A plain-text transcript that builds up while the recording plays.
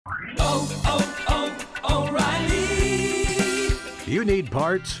O'Reilly. You need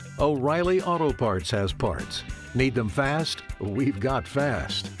parts? O'Reilly Auto Parts has parts. Need them fast? We've got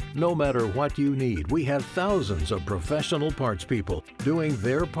fast. No matter what you need, we have thousands of professional parts people doing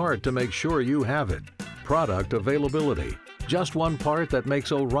their part to make sure you have it. Product availability. Just one part that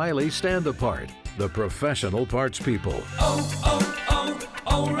makes O'Reilly stand apart. The professional parts people.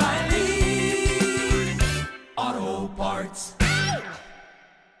 O'Reilly Auto Parts.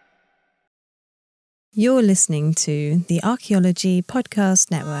 You're listening to the Archaeology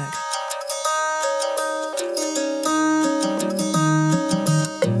Podcast Network.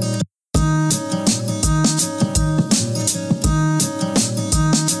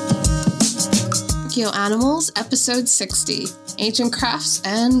 Animals, Episode 60, Ancient Crafts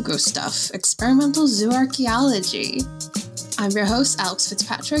and Ghost Stuff, Experimental Zooarchaeology. I'm your host, Alex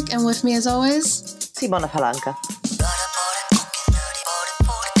Fitzpatrick, and with me as always, Simona Palanca.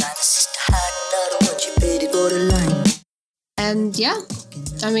 And yeah,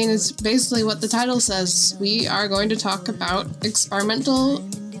 I mean, it's basically what the title says. We are going to talk about experimental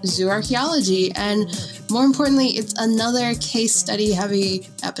zooarchaeology, and more importantly, it's another case study heavy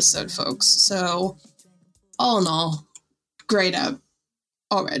episode, folks. So, all in all, great up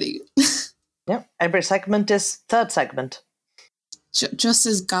already. Yep, every segment is third segment. Just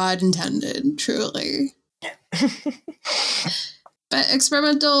as God intended, truly. But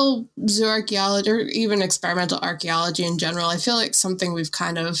experimental zooarchaeology, or even experimental archaeology in general, I feel like something we've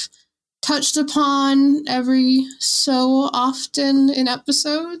kind of touched upon every so often in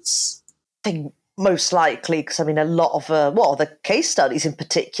episodes. I think most likely, because I mean, a lot of the case studies in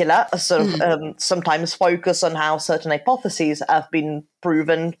particular are sort of sometimes focus on how certain hypotheses have been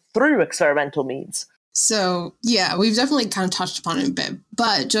proven through experimental means. So, yeah, we've definitely kind of touched upon it a bit,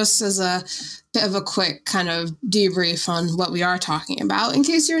 but just as a bit of a quick kind of debrief on what we are talking about, in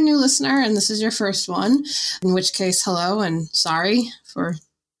case you're a new listener and this is your first one, in which case, hello and sorry for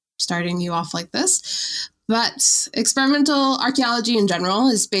starting you off like this. But experimental archaeology in general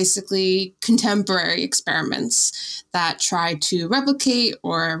is basically contemporary experiments that try to replicate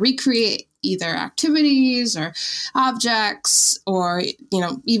or recreate either activities or objects or,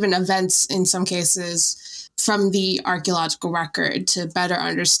 even events in some cases from the archaeological record to better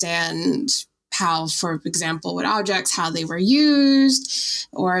understand how, for example, with objects, how they were used,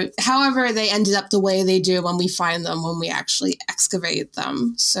 or however they ended up the way they do when we find them, when we actually excavate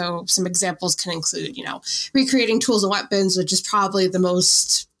them. So some examples can include, recreating tools and weapons, which is probably the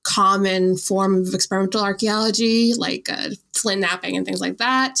most common form of experimental archaeology, like flint knapping and things like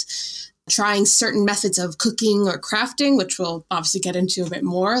that. Trying certain methods of cooking or crafting, which we'll obviously get into a bit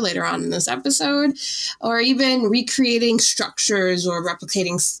more later on in this episode, or even recreating structures or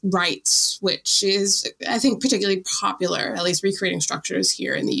replicating rites, which is, I think, particularly popular, at least recreating structures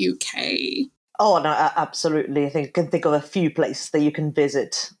here in the UK. Oh, no, absolutely. I can think of a few places that you can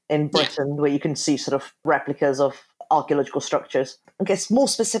visit in Britain where you can see sort of replicas of archaeological structures. I guess more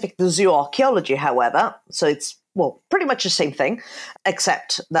specific to zooarchaeology, however, so it's pretty much the same thing,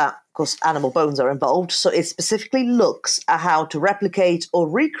 except that, of course, animal bones are involved. So it specifically looks at how to replicate or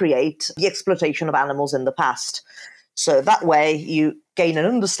recreate the exploitation of animals in the past. So that way you gain an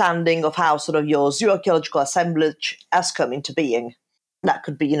understanding of how sort of your zooarchaeological assemblage has come into being. That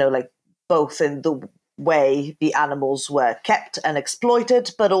could be, both in the way the animals were kept and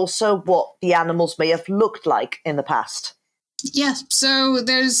exploited, but also what the animals may have looked like in the past. Yeah, so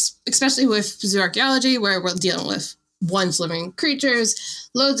there's, especially with zooarchaeology, where we're dealing with once living creatures,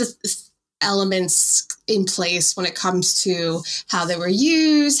 loads of elements in place when it comes to how they were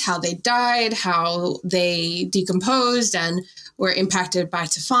used, how they died, how they decomposed and were impacted by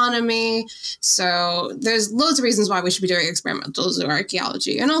taphonomy. So there's loads of reasons why we should be doing experimental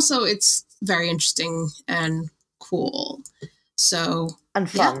zooarchaeology. And also it's very interesting and cool. So and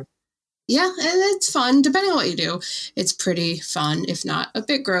fun. Yeah, and it's fun. Depending on what you do, it's pretty fun, if not a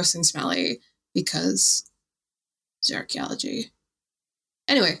bit gross and smelly, because zooarchaeology.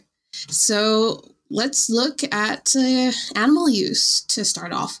 Anyway, so let's look at animal use to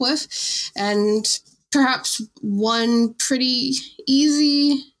start off with. And perhaps one pretty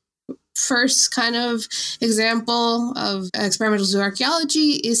easy first kind of example of experimental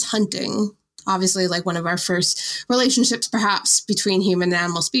zooarchaeology is hunting. Obviously, like one of our first relationships, perhaps, between human and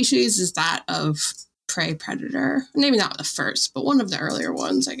animal species is that of prey-predator. Maybe not the first, but one of the earlier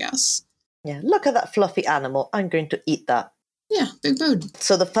ones, I guess. Yeah, look at that fluffy animal. I'm going to eat that. Yeah, big food.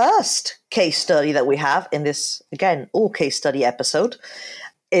 So the first case study that we have in this, again, all case study episode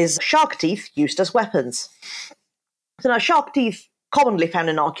is shark teeth used as weapons. So now shark teeth commonly found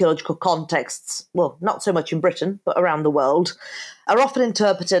in archaeological contexts, well, not so much in Britain, but around the world, are often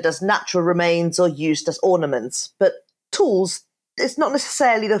interpreted as natural remains or used as ornaments. But tools is not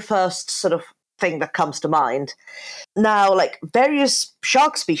necessarily the first sort of thing that comes to mind. Now, like various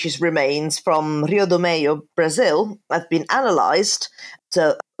shark species remains from Rio de Janeiro, Brazil, have been analysed.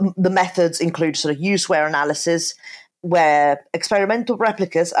 So the methods include sort of use-wear analysis, where experimental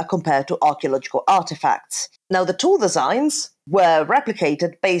replicas are compared to archaeological artifacts. Now, the tool designs were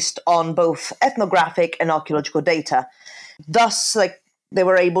replicated based on both ethnographic and archaeological data. Thus, they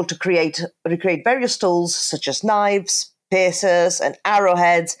were able to recreate various tools such as knives, piercers, and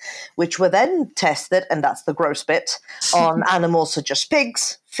arrowheads, which were then tested, and that's the gross bit, on animals such as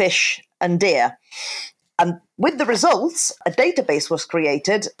pigs, fish, and deer. And with the results, a database was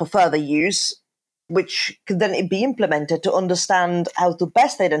created for further use, which could then be implemented to understand how to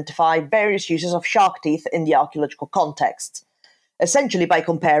best identify various uses of shark teeth in the archaeological context, essentially by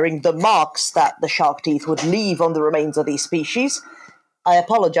comparing the marks that the shark teeth would leave on the remains of these species. I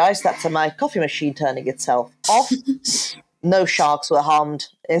apologise, that's my coffee machine turning itself off. No sharks were harmed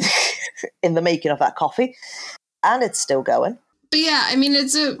in the making of that coffee, and it's still going. But yeah, I mean,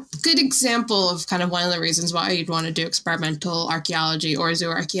 it's a good example of kind of one of the reasons why you'd want to do experimental archaeology or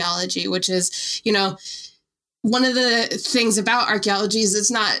zooarchaeology, which is, one of the things about archaeology is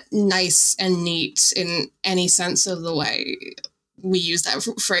it's not nice and neat in any sense of the way we use that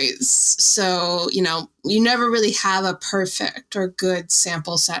phrase. So, you never really have a perfect or good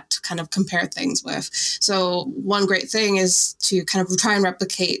sample set to kind of compare things with. So one great thing is to kind of try and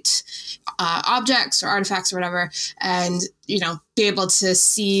replicate objects or artifacts or whatever, and, be able to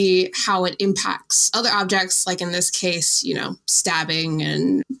see how it impacts other objects, like in this case, stabbing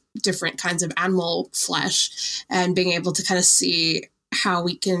and different kinds of animal flesh, and being able to kind of see how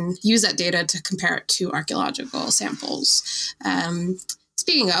we can use that data to compare it to archaeological samples.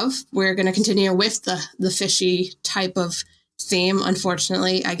 Speaking of, we're going to continue with the fishy type of theme,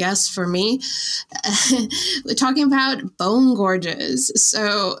 unfortunately, I guess, for me. We're talking about bone gorges.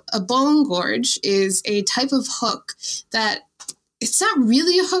 So a bone gorge is a type of hook that it's not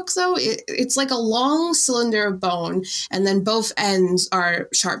really a hook, though. It's like a long cylinder of bone, and then both ends are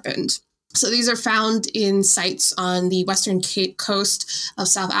sharpened. So these are found in sites on the western coast of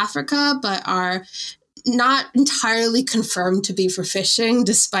South Africa, but are not entirely confirmed to be for fishing,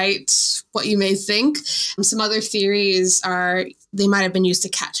 despite what you may think. Some other theories are they might have been used to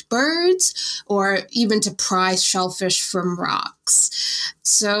catch birds or even to pry shellfish from rocks.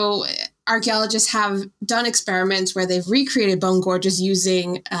 So archaeologists have done experiments where they've recreated bone gorges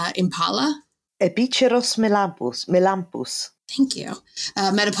using impala. Epicheros melampus. Thank you.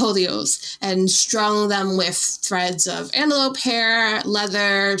 Metapodials, and strung them with threads of antelope hair,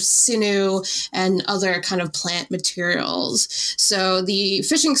 leather, sinew, and other kind of plant materials. So the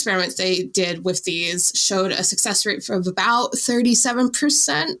fishing experiments they did with these showed a success rate of about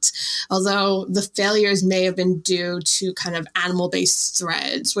 37%, although the failures may have been due to kind of animal-based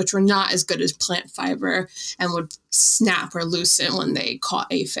threads, which were not as good as plant fiber and would snap or loosen when they caught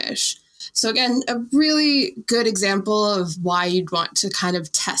a fish. So again, a really good example of why you'd want to kind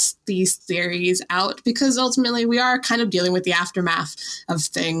of test these theories out, because ultimately we are kind of dealing with the aftermath of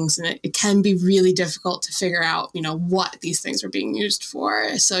things, and it can be really difficult to figure out, what these things are being used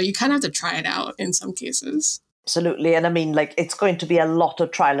for. So you kind of have to try it out in some cases. Absolutely. And I mean, it's going to be a lot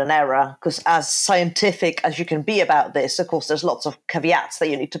of trial and error, because as scientific as you can be about this, of course, there's lots of caveats that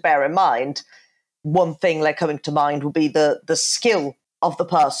you need to bear in mind. One thing coming to mind would be the skill of the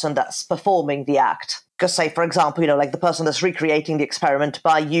person that's performing the act. Because say, for example, the person that's recreating the experiment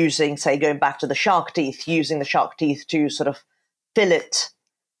by using, say, going back to the shark teeth, using the shark teeth to sort of fillet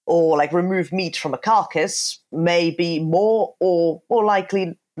or remove meat from a carcass may be more or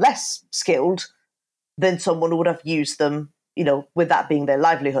likely less skilled than someone who would have used them, with that being their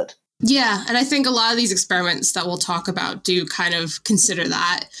livelihood. Yeah, and I think a lot of these experiments that we'll talk about do kind of consider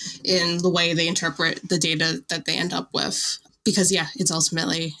that in the way they interpret the data that they end up with. Because, it's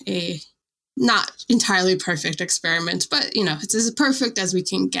ultimately a not entirely perfect experiment, but, it's as perfect as we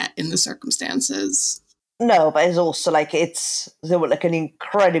can get in the circumstances. No, but it's also it's an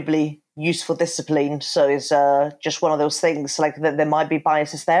incredibly useful discipline. So it's just one of those things, there might be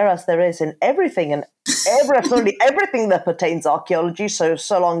biases there, as there is in everything and absolutely everything that pertains to archaeology. So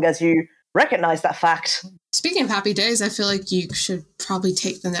long as you recognize that fact. Speaking of happy days, I feel like you should probably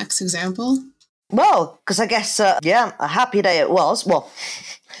take the next example. Well, because I guess, a happy day it was. Well,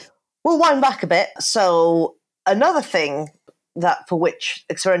 we'll wind back a bit. So another thing that for which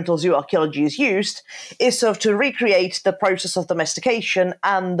experimental zooarchaeology is used is to recreate the process of domestication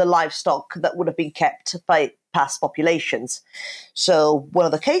and the livestock that would have been kept by past populations. So one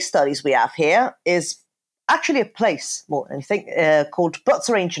of the case studies we have here is actually a place, more than anything, called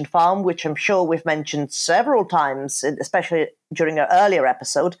Butser Ancient Farm, which I'm sure we've mentioned several times, especially during our earlier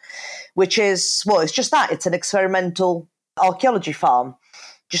episode, which is, well, it's just that. It's an experimental archaeology farm,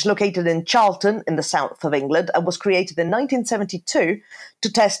 just located in Charlton in the south of England, and was created in 1972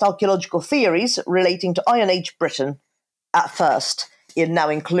 to test archaeological theories relating to Iron Age Britain at first. It now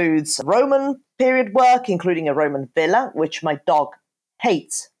includes Roman period work, including a Roman villa, which my dog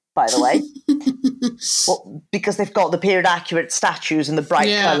hates, by the way, well, because they've got the period accurate statues and the bright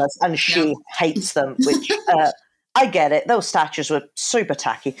colours, and she hates them, which I get it. Those statues were super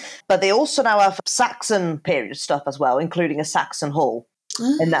tacky. But they also now have Saxon period stuff as well, including a Saxon hall.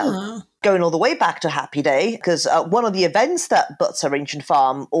 And now going all the way back to Happy Day, because one of the events that Butser Ancient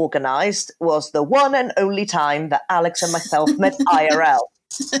Farm organised was the one and only time that Alex and myself met IRL.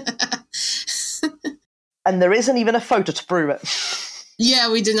 And there isn't even a photo to prove it.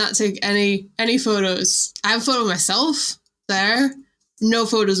 Yeah, we did not take any photos. I have a photo of myself there. No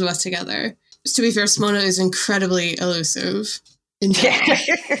photos of us together. To be fair, Simona is incredibly elusive. Yeah,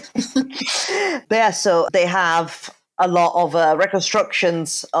 so they have a lot of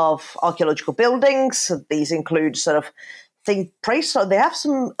reconstructions of archaeological buildings. These include sort of prehistoric. They have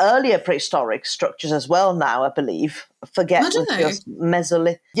some earlier prehistoric structures as well now, I believe. I forget which was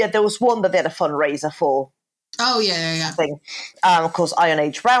Mesolithic. Yeah, there was one that they had a fundraiser for. Oh, yeah. Thing. Of course, Iron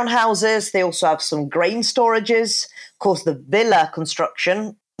Age roundhouses. They also have some grain storages. Of course, the villa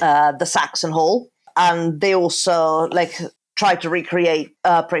construction, the Saxon Hall. And they also try to recreate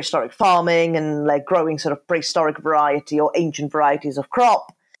prehistoric farming and growing sort of prehistoric variety or ancient varieties of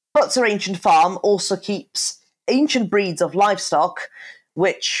crop. Butser Ancient Farm also keeps ancient breeds of livestock,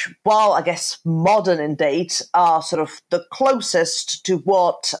 which, while I guess modern in date, are sort of the closest to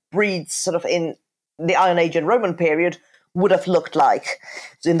what breeds sort of in the Iron Age and Roman period would have looked like.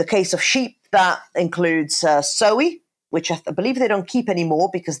 So in the case of sheep, that includes Sowie, which I believe they don't keep anymore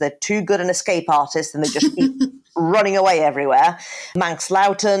because they're too good an escape artist and they just keep running away everywhere. Manx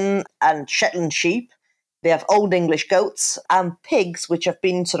Loughton and Shetland sheep. They have Old English goats and pigs, which have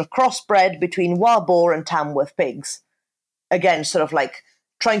been sort of crossbred between wild boar and Tamworth pigs. Again, sort of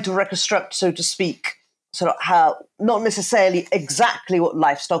trying to reconstruct, so to speak, sort of how, not necessarily exactly what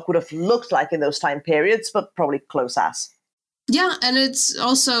livestock would have looked like in those time periods, but probably close as. Yeah, and it's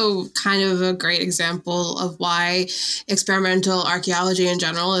also kind of a great example of why experimental archaeology in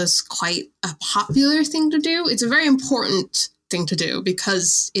general is quite a popular thing to do. It's a very important thing to do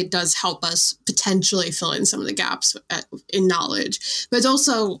because it does help us potentially fill in some of the gaps in knowledge. But it's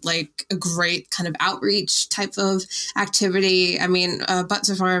also a great kind of outreach type of activity. I mean,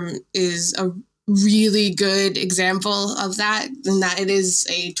 Butser Farm is a really good example of that, in that it is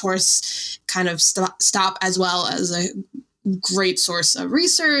a tourist kind of stop as well as a great source of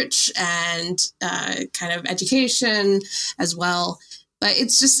research and kind of education as well. But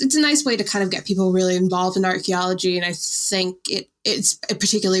it's a nice way to kind of get people really involved in archaeology. And I think it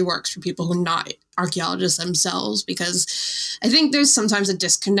particularly works for people who are not archaeologists themselves, because I think there's sometimes a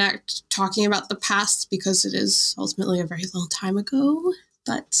disconnect talking about the past because it is ultimately a very long time ago.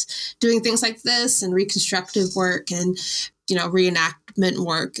 But doing things like this and reconstructive work and, reenactment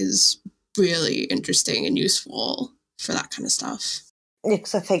work is really interesting and useful for that kind of stuff. Yeah,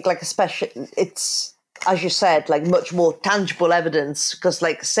 because I think, especially, it's, as you said, much more tangible evidence. Because,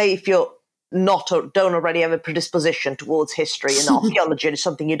 say if you're not or don't already have a predisposition towards history and archaeology, and it's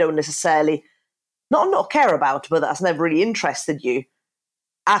something you don't necessarily not care about, but that's never really interested you,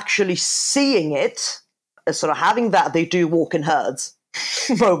 actually seeing it, and sort of having that they do walk in herds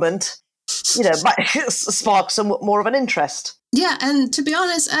moment, might spark somewhat more of an interest. Yeah, and to be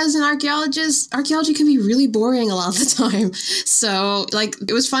honest, as an archaeologist, archaeology can be really boring a lot of the time. So,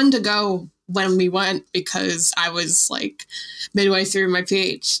 it was fun to go when we went because I was, midway through my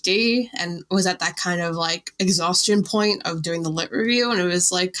PhD and was at that kind of, exhaustion point of doing the lit review. And it was,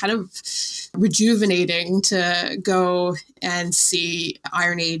 kind of rejuvenating to go and see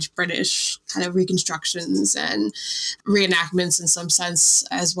Iron Age British kind of reconstructions and reenactments in some sense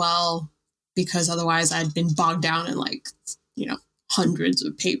as well, because otherwise I'd been bogged down in, hundreds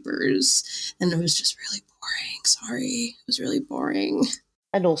of papers, and it was just really boring. Sorry, it was really boring.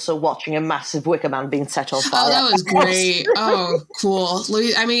 And also watching a massive Wicker Man being set on fire. Oh, that was great. Oh, cool.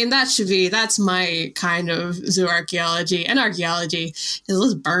 I mean, that's my kind of zooarchaeology and archaeology.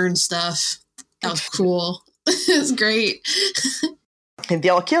 Let's burn stuff. That was cool. It was great. In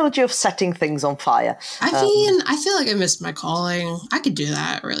the archaeology of setting things on fire. I mean, I feel like I missed my calling. I could do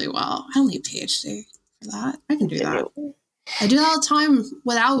that really well. I don't need a PhD for that. I can do that. I do that all the time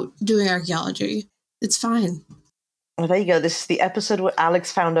without doing archaeology. It's fine. Well, there you go. This is the episode where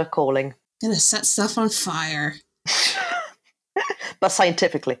Alex found her calling. Gonna set stuff on fire. But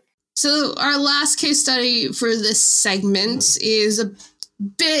scientifically. So our last case study for this segment is a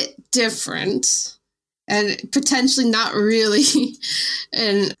bit different and potentially not really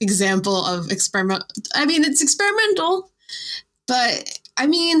an example of experiment. I mean, it's experimental, but I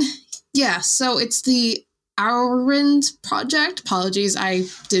mean, yeah, so it's the Aurand project. Apologies, I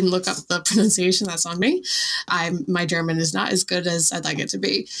didn't look up the pronunciation. That's on me. My German is not as good as I'd like it to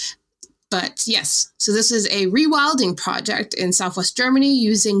be. But yes, so this is a rewilding project in Southwest Germany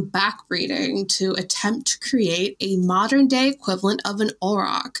using backbreeding to attempt to create a modern-day equivalent of an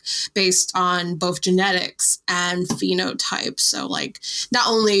auroch based on both genetics and phenotype. So, like, not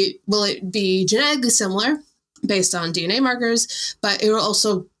only will it be genetically similar based on DNA markers, but it will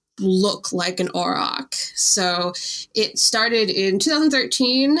also look like an auroch. So it started in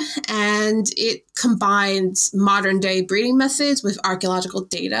 2013, and it combines modern day breeding methods with archaeological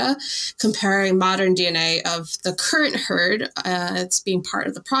data, comparing modern DNA of the current herd that's being part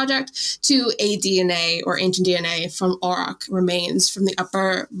of the project to a DNA or ancient DNA from auroch remains from the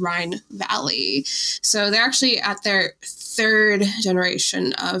upper Rhine Valley. So they're actually at their third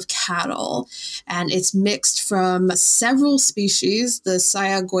generation of cattle, and it's mixed from several species, the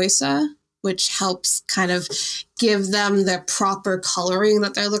Zooarchaeology, which helps kind of give them the proper coloring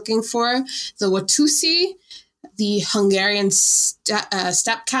that they're looking for, the Watusi, the Hungarian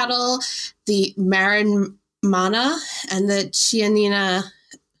steppe cattle, the Marinmana, and the Chianina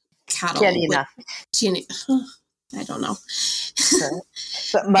cattle. I don't know.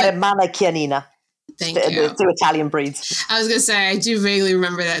 But Marinmana, Chianina. Thank you. The two Italian breeds. I was going to say, I do vaguely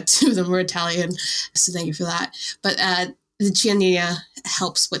remember that two of them were Italian, so thank you for that. But the Chianina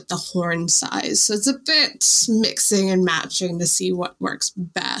helps with the horn size. So it's a bit mixing and matching to see what works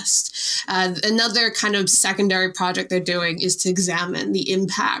best. Another kind of secondary project they're doing is to examine the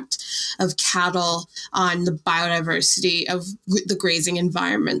impact of cattle on the biodiversity of the grazing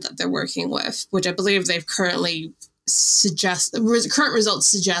environment that they're working with, which I believe they've current results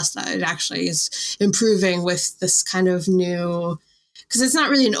suggest that it actually is improving with this kind of new, because it's not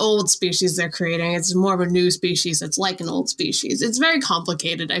really an old species they're creating, it's more of a new species that's like an old species. It's very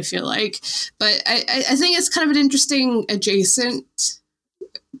complicated, I feel like, but I think it's kind of an interesting adjacent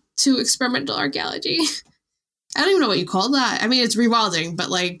to experimental archaeology. I don't even know what you call that. I mean, it's rewilding, but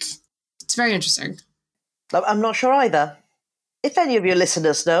like, it's very interesting. I'm not sure either. If any of your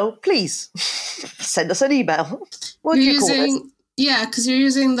listeners know, please send us an email. What do you call this? Yeah, because you're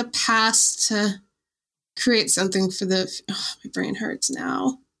using the past to create something for the... Oh, my brain hurts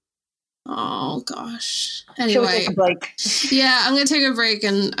now. Oh, gosh. Anyway. Shall we take a break? Yeah, I'm going to take a break,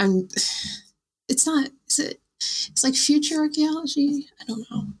 and it's not... It's like future archaeology? I don't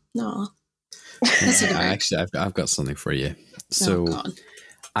know. No. Let's take a break. Actually, I've got something for you. So... Oh, God.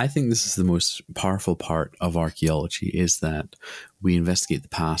 I think this is the most powerful part of archaeology, is that we investigate the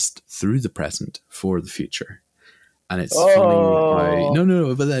past through the present for the future. And it's funny how...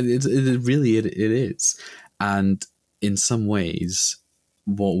 No, but it is. And in some ways,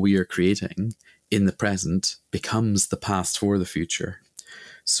 what we are creating in the present becomes the past for the future.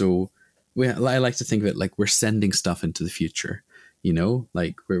 So I like to think of it like we're sending stuff into the future, you know,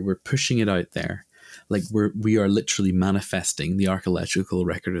 like we're pushing it out there. Like we are literally manifesting the archaeological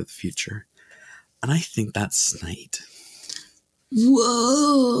record of the future. And I think that's snide.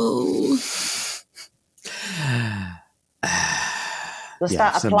 Whoa. Does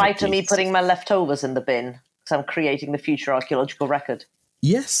that apply to me putting my leftovers in the bin? Because I'm creating the future archaeological record.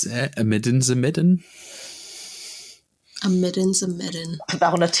 Yes, a midden's a midden. A midden's a midden. Put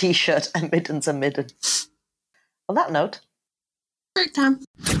that on a t-shirt, a midden's a midden. On that note. Break time.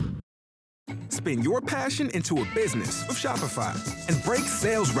 Spin your passion into a business with Shopify and break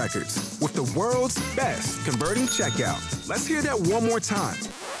sales records with the world's best converting checkout. Let's hear that one more time.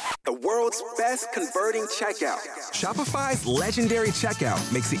 The world's best converting checkout. Shopify's legendary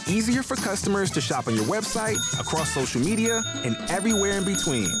checkout makes it easier for customers to shop on your website, across social media, and everywhere in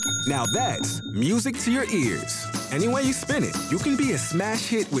between. Now that's music to your ears. Any way you spin it, you can be a smash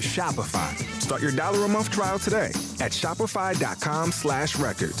hit with Shopify. Start your $1 a month trial today at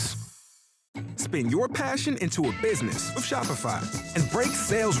shopify.com/records. Spin your passion into a business with Shopify and break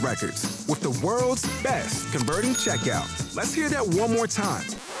sales records with the world's best converting checkout. Let's hear that one more time.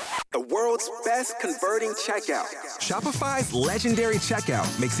 The world's best converting checkout. Shopify's legendary checkout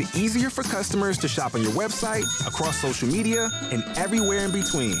makes it easier for customers to shop on your website, across social media, and everywhere in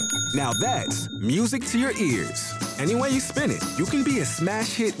between. Now that's music to your ears. Any way you spin it, you can be a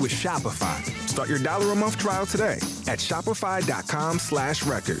smash hit with Shopify. Start your $1 a month trial today at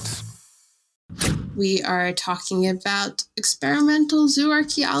shopify.com/records. we are talking about experimental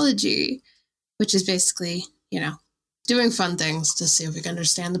zooarchaeology, which is basically, doing fun things to see if we can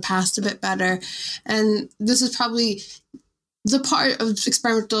understand the past a bit better. And this is probably the part of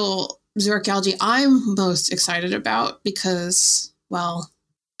experimental zooarchaeology I'm most excited about because, well,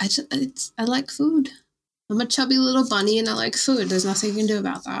 I like food. I'm a chubby little bunny and I like food. There's nothing you can do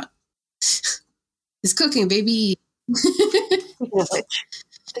about that. It's cooking, baby. Speaking of which,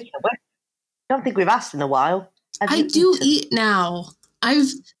 I don't think we've asked in a while. I do eat now.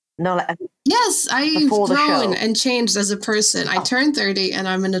 Yes, I've grown and changed as a person. I turned 30 and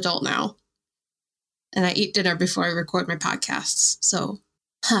I'm an adult now. And I eat dinner before I record my podcasts. So,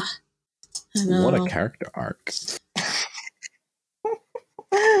 what a character arc.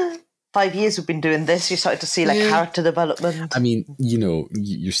 5 years we've been doing this. You started to see character development. I mean,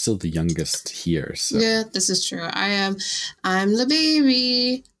 you're still the youngest here. So. Yeah, this is true. I'm the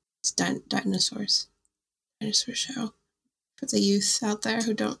baby. It's dinosaurs. Dinosaur show. For the youth out there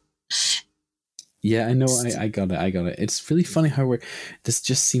who don't. Yeah, I know. I got it. It's really funny how this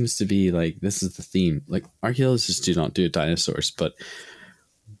just seems to be this is the theme. Archaeologists do not do dinosaurs, but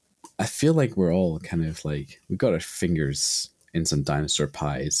I feel like we're all kind of we got our fingers in some dinosaur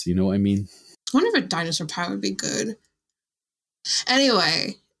pies. You know what I mean? I wonder if a dinosaur pie would be good.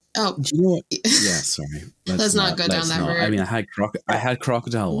 Anyway. Oh. Do you know what? Yeah, sorry. Let's not go down that road. I mean, I had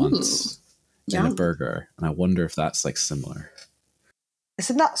crocodile once in a burger, and I wonder if that's similar.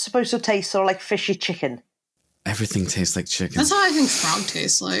 Isn't that supposed to taste sort of like fishy chicken? Everything tastes like chicken. That's how I think frog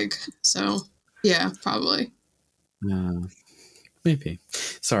tastes like. So, yeah, probably. Maybe.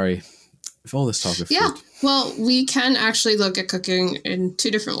 Sorry. For all this talk of food. Yeah, well, we can actually look at cooking in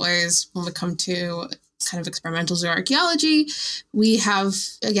two different ways when we come to kind of experimental zooarchaeology. We have,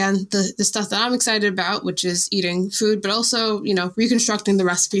 again, the stuff that I'm excited about, which is eating food, but also, reconstructing the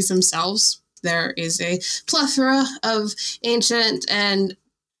recipes themselves. There is a plethora of ancient and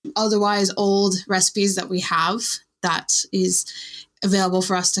otherwise old recipes that we have that is available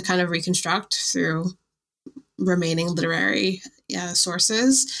for us to kind of reconstruct through remaining literary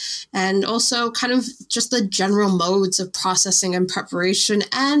sources, and also kind of just the general modes of processing and preparation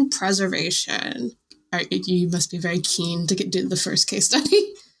and preservation. You must be very keen to do the first case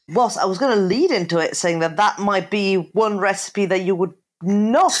study. Well, I was going to lead into it saying that might be one recipe that you would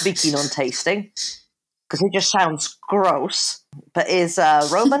not be keen on tasting, because it just sounds gross, but is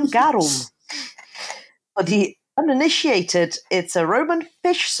Roman garum. For the uninitiated, it's a Roman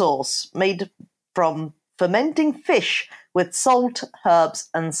fish sauce made from fermenting fish with salt, herbs,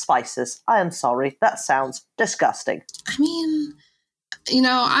 and spices. I am sorry, that sounds disgusting. I mean,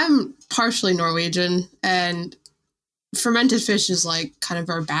 I'm partially Norwegian, and fermented fish is kind of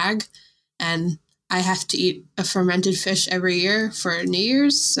our bag, and I have to eat a fermented fish every year for New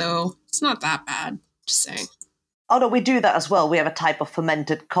Year's, so it's not that bad, just saying. Oh no, we do that as well. We have a type of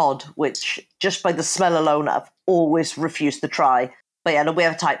fermented cod, which just by the smell alone, I've always refused to try. But yeah, no, we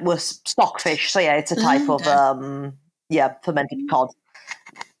have a type with stockfish, so yeah, it's a type of fermented cod.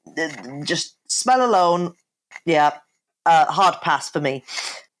 Just smell alone, hard pass for me.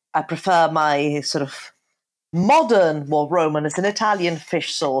 I prefer my sort of modern, more Roman, it's an Italian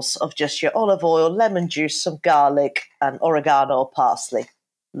fish sauce of just your olive oil, lemon juice, some garlic, and oregano or parsley.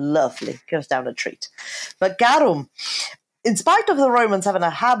 Lovely, goes down a treat. But garum, in spite of the Romans having a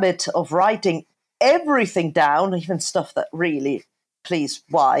habit of writing everything down, even stuff that really, please,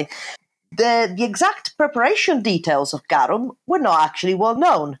 why? The exact preparation details of garum were not actually well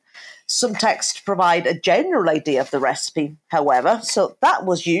known. Some texts provide a general idea of the recipe, however, so that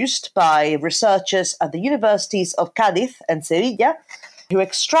was used by researchers at the universities of Cádiz and Sevilla, who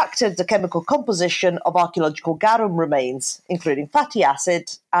extracted the chemical composition of archaeological garum remains, including fatty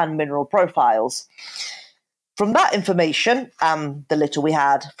acid and mineral profiles. From that information, and the little we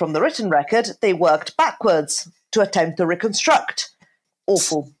had from the written record, they worked backwards to attempt to reconstruct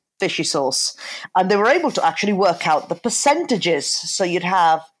awful fishy sauce. And they were able to actually work out the percentages. So you'd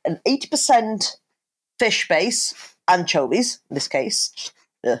have an 80% fish base, anchovies in this case,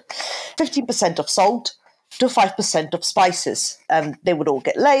 15% of salt to 5% of spices. And they would all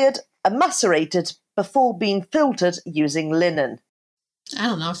get layered and macerated before being filtered using linen. I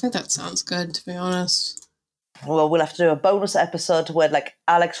don't know. I think that sounds good, to be honest. Well, we'll have to do a bonus episode where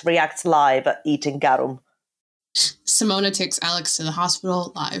Alex reacts live at eating garum. Simona takes Alex to the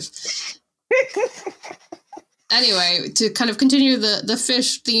hospital live. Anyway, to kind of continue the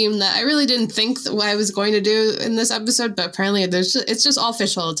fish theme that I really didn't think that what I was going to do in this episode, but apparently it's just all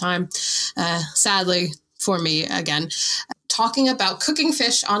fish all the time. Sadly, for me, again. talking about cooking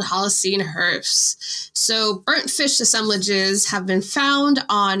fish on Holocene hearths. So burnt fish assemblages have been found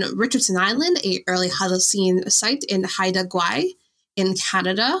on Richardson Island, a early Holocene site in Haida Gwaii in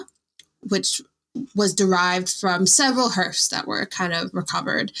Canada, which was derived from several hearths that were kind of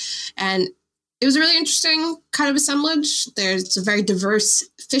recovered. And it was a really interesting kind of assemblage. There's a very diverse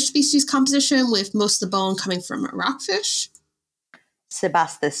fish species composition, with most of the bone coming from rockfish.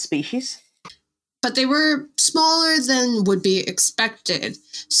 Sebastis species. But they were smaller than would be expected.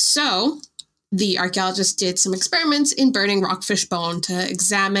 So the archaeologists did some experiments in burning rockfish bone to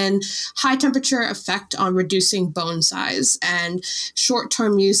examine high temperature effect on reducing bone size and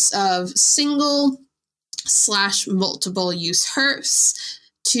short-term use of single/multiple use hearths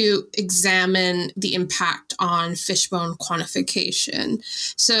to examine the impact on fishbone quantification.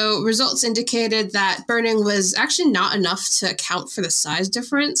 So results indicated that burning was actually not enough to account for the size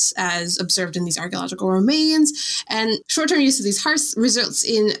difference as observed in these archaeological remains. And short-term use of these hearths results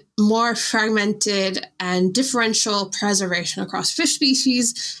in more fragmented and differential preservation across fish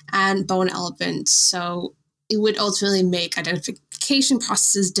species and bone elements. So it would ultimately make identification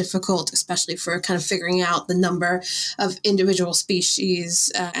processes difficult, especially for kind of figuring out the number of individual species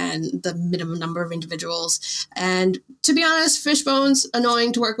and the minimum number of individuals. And to be honest, fish bones,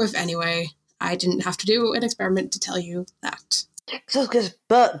 annoying to work with anyway. I didn't have to do an experiment to tell you that. Because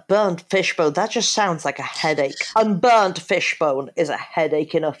burnt fish bone, that just sounds like a headache. Unburnt fish bone is a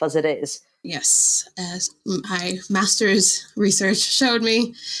headache enough as it is. Yes, as my master's research showed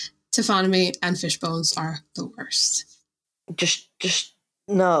me, taphonomy and fish bones are the worst. Just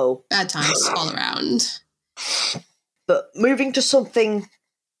no. Bad times all around. But moving to something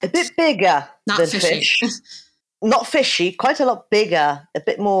a bit bigger than fishy. fish. Not fishy, quite a lot bigger, a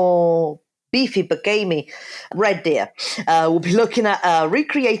bit more beefy but gamey. Red deer. We'll be looking at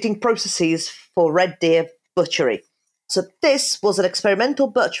recreating processes for red deer butchery. So this was an experimental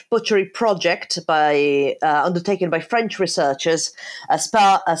butchery project undertaken by French researchers as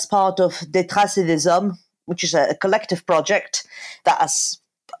part of Des Traces des Hommes, which is a collective project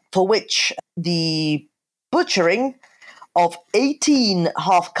for which the butchering of 18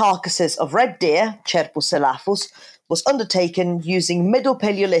 half carcasses of red deer, Cervus elaphus, was undertaken using Middle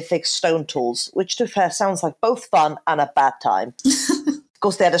Paleolithic stone tools, which to be fair sounds like both fun and a bad time. Of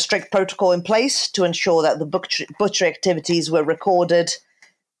course, they had a strict protocol in place to ensure that the butchery activities were recorded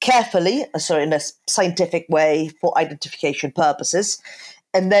carefully, so in a scientific way for identification purposes.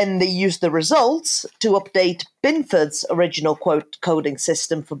 And then they used the results to update Binford's original coding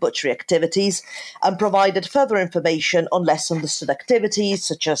system for butchery activities and provided further information on less understood activities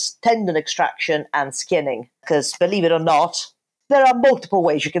such as tendon extraction and skinning. Because believe it or not, there are multiple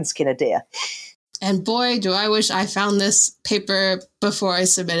ways you can skin a deer. And boy, do I wish I found this paper before I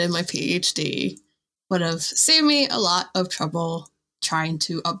submitted my PhD. Would have saved me a lot of trouble trying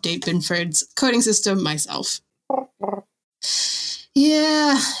to update Binford's coding system myself.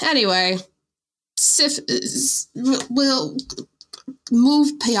 Yeah, anyway, we'll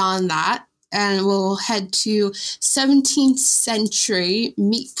move beyond that and we'll head to 17th century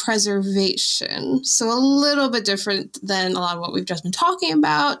meat preservation. So a little bit different than a lot of what we've just been talking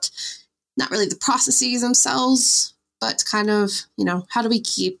about. Not really the processes themselves, but kind of, how do we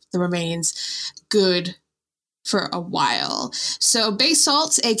keep the remains good for a while? So bay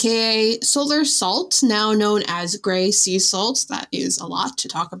salt, aka solar salt, now known as gray sea salt, that is a lot to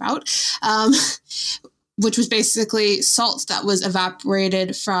talk about, which was basically salt that was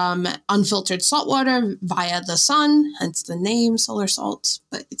evaporated from unfiltered salt water via the sun, hence the name solar salt,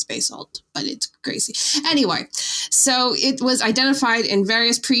 but it's bay salt, but it's gray sea. Anyway, so it was identified in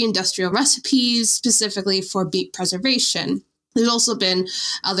various pre-industrial recipes, specifically for meat preservation. There's also been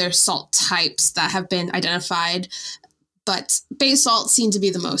other salt types that have been identified, but bay salt seemed to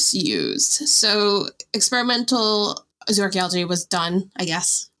be the most used. So experimental zooarchaeology was done, I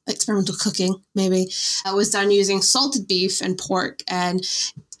guess. Experimental cooking, maybe, was done using salted beef and pork. And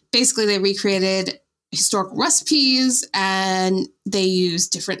basically they recreated historical recipes and they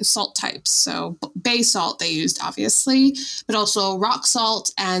used different salt types. So bay salt they used, obviously, but also rock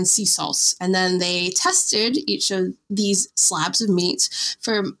salt and sea salts. And then they tested each of these slabs of meat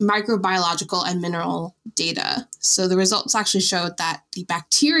for microbiological and mineral data. So the results actually showed that the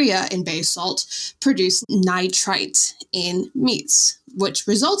bacteria in bay salt produced nitrite in meats, which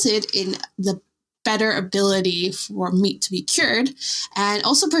resulted in the better ability for meat to be cured and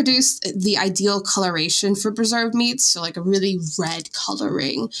also produced the ideal coloration for preserved meats. So like a really red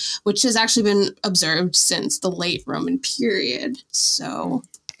coloring, which has actually been observed since the late Roman period. So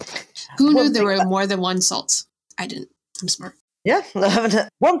who knew there were more than one salt? I didn't. I'm smart. Yeah.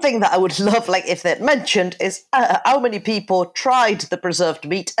 One thing that I would love, like, if they'd mentioned is how many people tried the preserved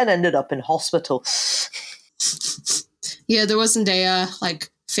meat and ended up in hospital. Yeah, there wasn't a,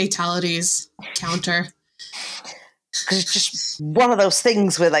 fatalities counter. Because it's just one of those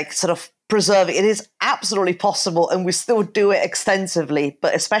things where, like, sort of preserving, it is absolutely possible, and we still do it extensively,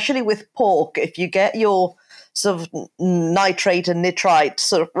 but especially with pork, if you get your sort of nitrate and nitrite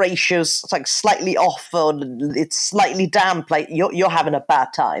sort of ratios like slightly off, or it's slightly damp, like you're having a bad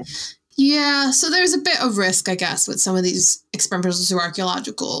time. Yeah, so there's a bit of risk, I guess, with some of these experimental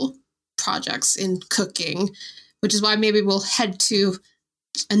zooarchaeological projects in cooking, which is why maybe we'll head to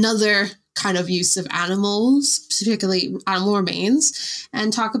another kind of use of animals, particularly animal remains,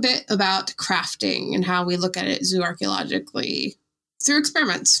 and talk a bit about crafting and how we look at it zooarchaeologically through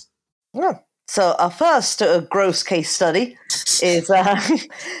experiments. Yeah. So our first gross case study is,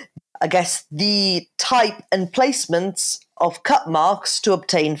 I guess, the type and placements of cut marks to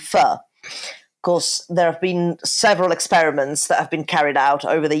obtain fur. Of course, there have been several experiments that have been carried out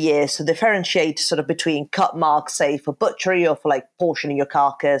over the years to differentiate sort of between cut marks, say, for butchery or for like portioning your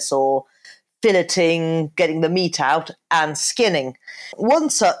carcass or filleting, getting the meat out, and skinning. One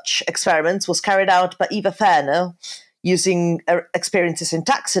such experiment was carried out by Eva Ferner using experiences in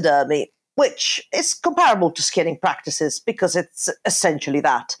taxidermy, which is comparable to skinning practices because it's essentially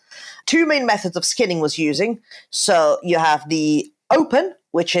that. Two main methods of skinning was using. So you have the open,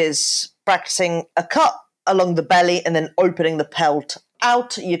 which is practicing a cut along the belly and then opening the pelt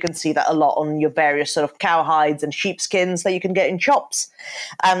out. You can see that a lot on your various sort of cow hides and sheepskins that you can get in shops.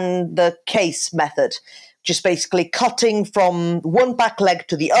 And the case method, just basically cutting from one back leg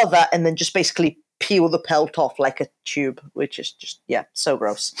to the other and then just basically peel the pelt off like a tube, which is just, so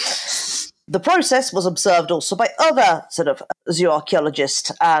gross. The process was observed also by other sort of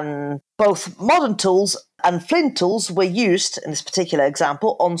zooarchaeologists, and both modern tools and flint tools were used in this particular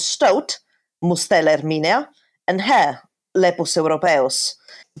example on stoat, Mustela erminea, and hare, Lepus europaeus.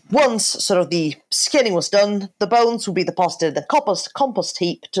 Once sort of the skinning was done, the bones would be deposited in the compost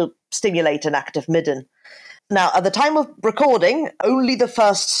heap to stimulate an active midden. Now, at the time of recording, only the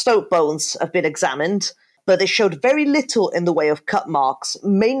first stoat bones have been examined, but they showed very little in the way of cut marks,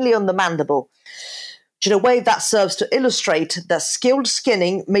 mainly on the mandible. In a way, that serves to illustrate that skilled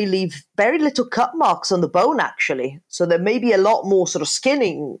skinning may leave very little cut marks on the bone, actually. So there may be a lot more sort of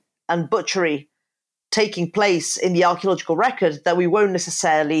skinning and butchery taking place in the archaeological record that we won't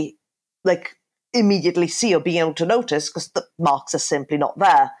necessarily immediately see or be able to notice because the marks are simply not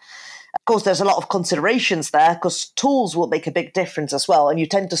there. Of course, there's a lot of considerations there because tools will make a big difference as well. And you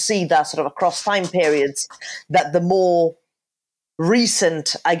tend to see that sort of across time periods that the more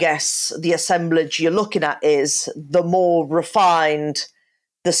recent, I guess, the assemblage you're looking at is, the more refined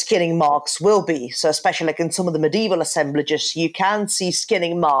the skinning marks will be. So especially like in some of the medieval assemblages, you can see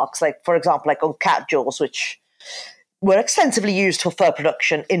skinning marks, like, for example, like on cat jaws, which were extensively used for fur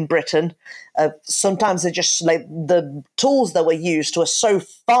production in Britain. Sometimes they're just like the tools that were used were so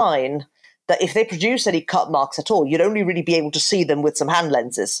fine that if they produce any cut marks at all, you'd only really be able to see them with some hand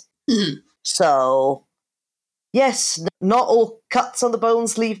lenses. Mm-hmm. So, yes, not all cuts on the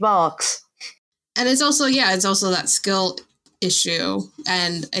bones leave marks. And it's also that skill issue.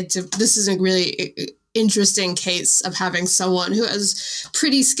 And this is a really interesting case of having someone who is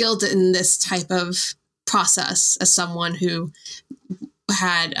pretty skilled in this type of process as someone who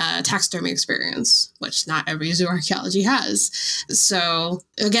had taxidermy experience, which not every zooarchaeology has. So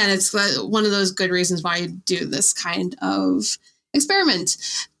again, it's one of those good reasons why you do this kind of experiment.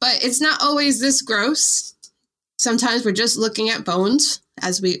 But it's not always this gross. Sometimes we're just looking at bones,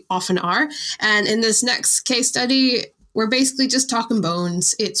 as we often are. And in this next case study, we're basically just talking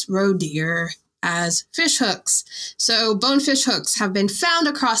bones. It's roe deer as fish hooks. So bone fish hooks have been found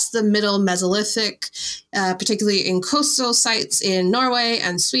across the Middle Mesolithic, particularly in coastal sites in Norway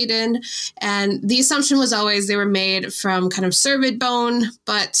and Sweden. And the assumption was always they were made from kind of cervid bone,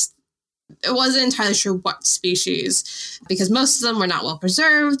 but it wasn't entirely sure what species, because most of them were not well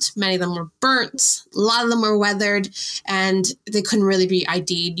preserved. Many of them were burnt. A lot of them were weathered, and they couldn't really be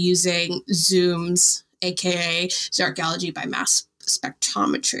ID'd using zooms, aka zooarchaeology by mass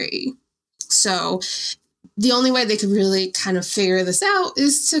spectrometry. So the only way they could really kind of figure this out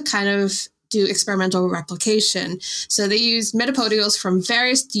is to kind of do experimental replication. So they used metapodials from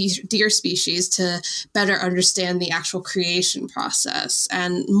various deer species to better understand the actual creation process.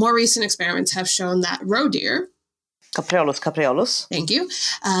 And more recent experiments have shown that roe deer, Capreolus. Thank you.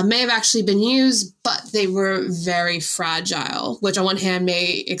 May have actually been used, but they were very fragile, which on one hand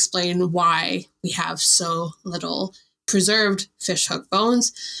may explain why we have so little preserved fish hook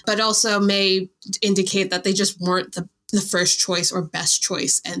bones, but also may indicate that they just weren't the the first choice or best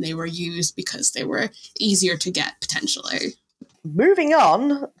choice, and they were used because they were easier to get potentially. Moving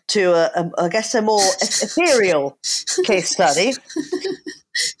on to, I guess, a more ethereal case study.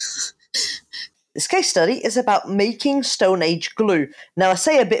 This case study is about making Stone Age glue. Now, I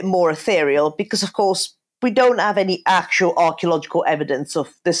say a bit more ethereal because, of course, we don't have any actual archaeological evidence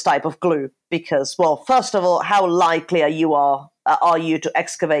of this type of glue. Because, well, first of all, how likely are you to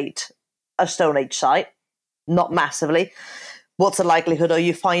excavate a Stone Age site? Not massively. What's the likelihood of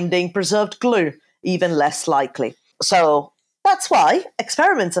you finding preserved glue? Even less likely. So that's why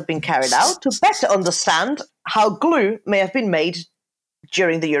experiments have been carried out to better understand how glue may have been made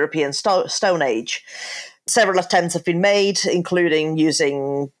during the European Stone Age. Several attempts have been made, including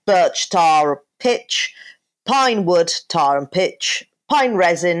using birch tar or pitch, pine wood, tar and pitch, pine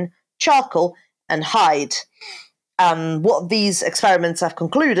resin, charcoal, and hide. What these experiments have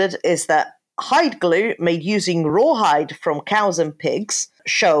concluded is that hide glue made using rawhide from cows and pigs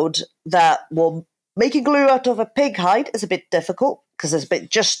showed that, well, making glue out of a pig hide is a bit difficult because there's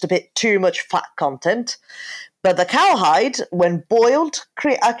just a bit too much fat content. But the cowhide, when boiled,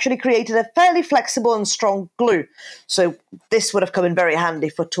 actually created a fairly flexible and strong glue. So this would have come in very handy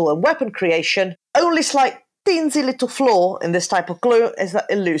for tool and weapon creation. Only slight teensy little flaw in this type of glue is that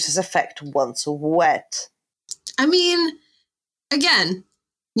it loses effect once wet. I mean, again,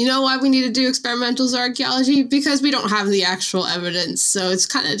 you know why we need to do experimental zooarchaeology? Because we don't have the actual evidence. So it's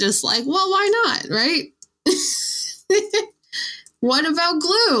kind of just like, well, why not, right? What about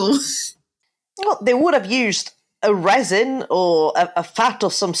glue? Well, they would have used a resin or a fat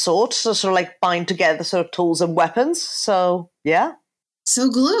of some sort to sort of like bind together sort of tools and weapons. So, yeah. So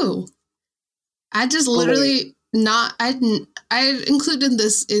glue. I just literally I included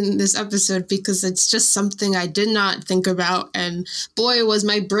this in this episode because it's just something I did not think about. And boy, was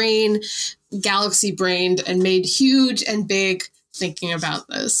my brain galaxy brained and made huge and big thinking about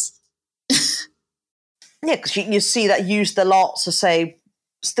this. Yeah, because you see that used a lot, so say,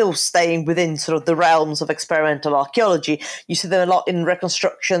 still staying within sort of the realms of experimental archaeology, you see them a lot in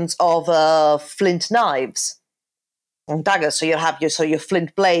reconstructions of flint knives and daggers. So you have your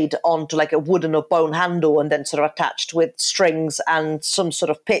flint blade onto like a wooden or bone handle and then sort of attached with strings and some sort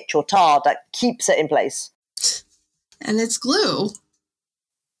of pitch or tar that keeps it in place. And it's glue.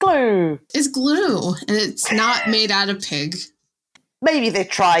 Glue. It's glue, and it's not made out of pig. Maybe they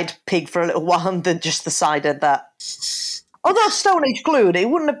tried pig for a little while and then just decided that. Although Stone Age glue, it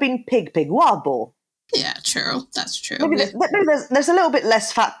wouldn't have been pig, wild boar. Yeah, true. That's true. Maybe there's a little bit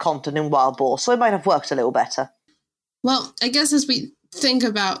less fat content in wild boar, so it might have worked a little better. Well, I guess as we think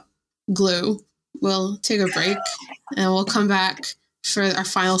about glue, we'll take a break and we'll come back for our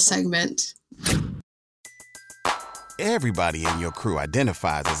final segment. Everybody in your crew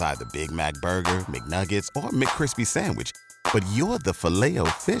identifies as either Big Mac Burger, McNuggets, or McCrispy Sandwich. But you're the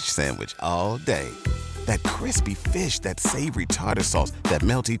Filet-O-Fish Sandwich all day. That crispy fish, that savory tartar sauce, that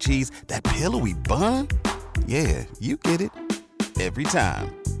melty cheese, that pillowy bun. Yeah, you get it. Every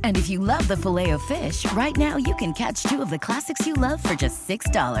time. And if you love the Filet-O-Fish, right now you can catch two of the classics you love for just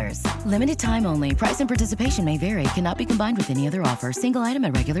 $6. Limited time only. Price and participation may vary. Cannot be combined with any other offer. Single item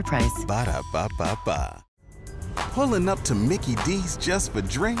at regular price. Ba-da-ba-ba-ba. Pulling up to Mickey D's just for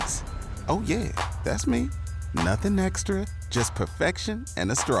drinks? Oh yeah, that's me. Nothing extra, just perfection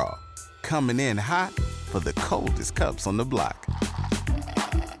and a straw. Coming in hot for the coldest cups on the block.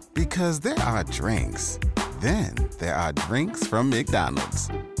 Because there are drinks. Then there are drinks from McDonald's.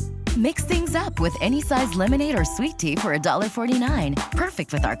 Mix things up with any size lemonade or sweet tea for $1.49.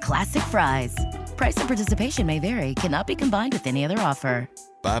 Perfect with our classic fries. Price and participation may vary. Cannot be combined with any other offer.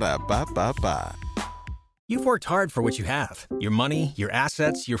 Ba-da-ba-ba-ba. You've worked hard for what you have. Your money, your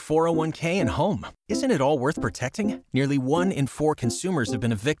assets, your 401k, and home. Isn't it all worth protecting? Nearly 1 in 4 consumers have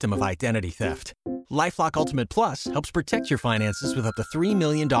been a victim of identity theft. LifeLock Ultimate Plus helps protect your finances with up to $3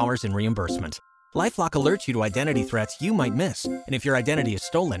 million in reimbursement. LifeLock alerts you to identity threats you might miss. And if your identity is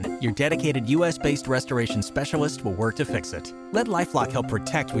stolen, your dedicated U.S.-based restoration specialist will work to fix it. Let LifeLock help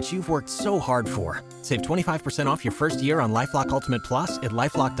protect what you've worked so hard for. Save 25% off your first year on LifeLock Ultimate Plus at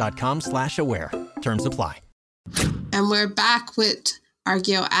LifeLock.com/aware. Terms apply. And we're back with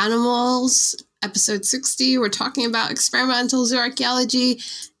Archaeo Animals, episode 60. We're talking about experimental zooarchaeology,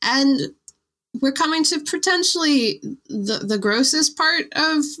 and we're coming to potentially the grossest part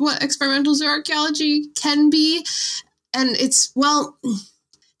of what experimental zooarchaeology can be. And it's, well,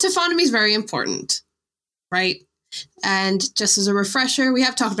 taphonomy is very important, right? And just as a refresher, we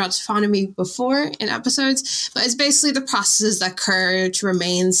have talked about taphonomy before in episodes, but it's basically the processes that occur to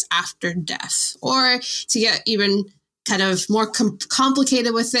remains after death, or to get even kind of more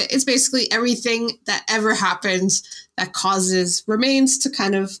complicated with it. It's basically everything that ever happens that causes remains to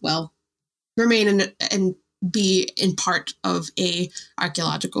kind of, well, remain and be in part of a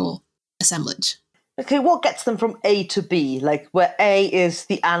archaeological assemblage. Okay, what gets them from A to B? Like where A is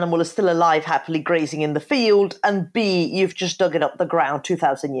the animal is still alive, happily grazing in the field, and B, you've just dug it up the ground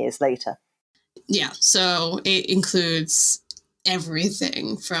 2,000 years later. Yeah, so it includes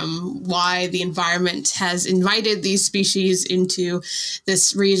everything from why the environment has invited these species into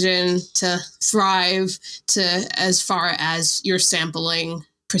this region to thrive, to as far as your sampling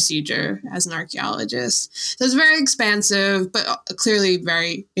procedure as an archaeologist. So it's very expansive, but clearly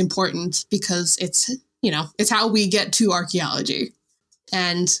very important because it's how we get to archaeology.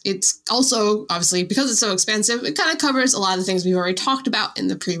 And it's also, obviously, because it's so expansive, it kind of covers a lot of the things we've already talked about in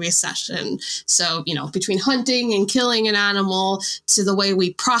the previous session. So, between hunting and killing an animal to the way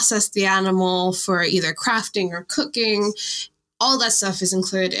we process the animal for either crafting or cooking, all that stuff is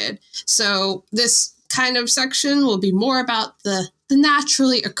included. So this kind of section will be more about the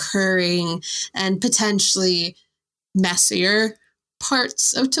naturally occurring and potentially messier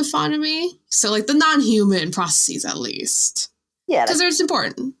parts of taphonomy. So like the non-human processes, at least. Yeah. Because it's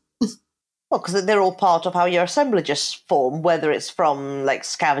important. Well, because they're all part of how your assemblages form, whether it's from like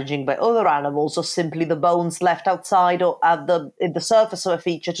scavenging by other animals or simply the bones left outside or in the surface of a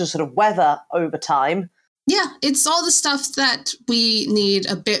feature to sort of weather over time. Yeah, it's all the stuff that we need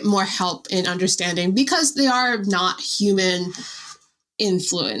a bit more help in understanding because they are not human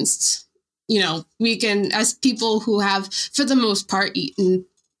influenced. We can, as people who have, for the most part, eaten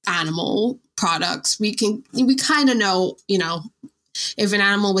animal products, we kind of know, if an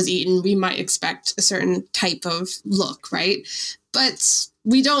animal was eaten, we might expect a certain type of look, right? But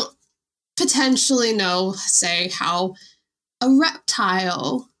we don't potentially know, say, how a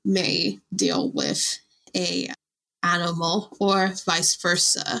reptile may deal with a animal or vice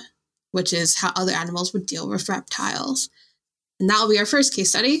versa, which is how other animals would deal with reptiles. And that will be our first case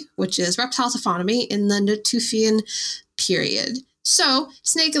study, which is reptile taphonomy in the Natufian period. So,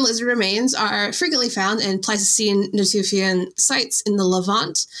 snake and lizard remains are frequently found in Pleistocene Natufian sites in the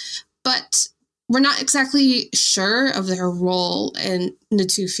Levant, but we're not exactly sure of their role in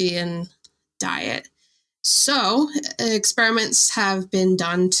Natufian diet. So, experiments have been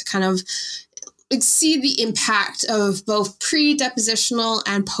done to kind of see the impact of both pre-depositional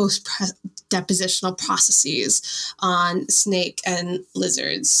and post-depositional processes on snake and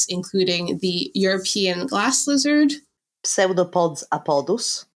lizards, including the European glass lizard, Pseudopods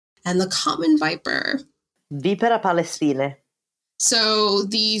apodus, and the common viper, Vipera palestinae. So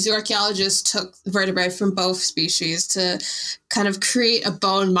the zooarchaeologists took vertebrae from both species to kind of create a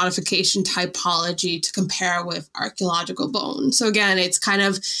bone modification typology to compare with archaeological bone. So again, it's kind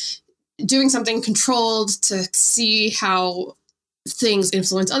of doing something controlled to see how things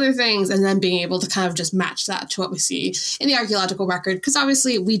influence other things and then being able to kind of just match that to what we see in the archaeological record, because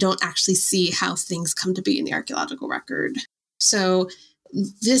obviously we don't actually see how things come to be in the archaeological record. So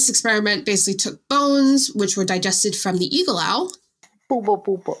this experiment basically took bones, which were digested from the eagle owl. Boobo,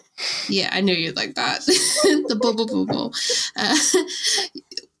 boobo. Yeah, I knew you'd like that. The boobo, boobo.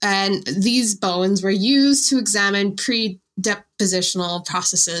 And these bones were used to examine pre-depositional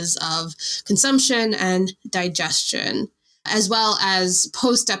processes of consumption and digestion, as well as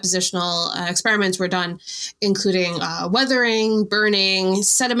post-depositional experiments were done, including weathering, burning,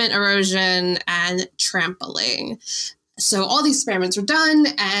 sediment erosion, and trampling. So all these experiments were done,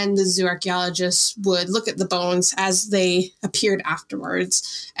 and the zooarchaeologists would look at the bones as they appeared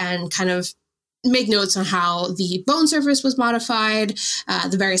afterwards and kind of make notes on how the bone surface was modified,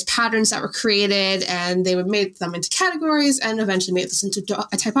 the various patterns that were created, and they would make them into categories and eventually make this into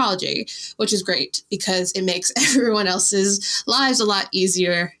a typology, which is great because it makes everyone else's lives a lot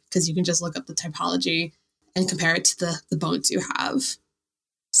easier because you can just look up the typology and compare it to the bones you have.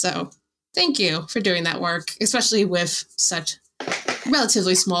 So thank you for doing that work, especially with such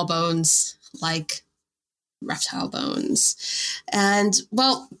relatively small bones like reptile bones. And,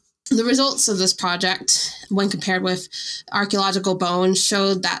 well, the results of this project, when compared with archaeological bones,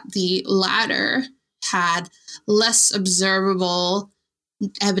 showed that the latter had less observable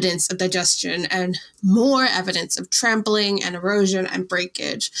evidence of digestion and more evidence of trampling and erosion and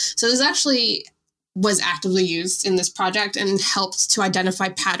breakage. So this actually was actively used in this project and helped to identify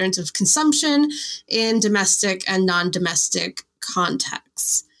patterns of consumption in domestic and non-domestic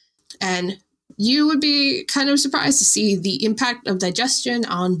contexts. And you would be kind of surprised to see the impact of digestion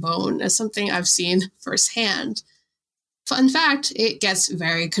on bone as something I've seen firsthand. Fun fact, it gets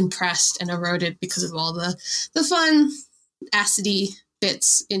very compressed and eroded because of all the fun, acidy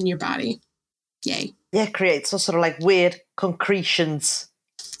bits in your body. Yay. creates sort of like weird concretions.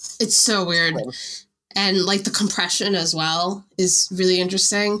 It's so weird. And like the compression as well is really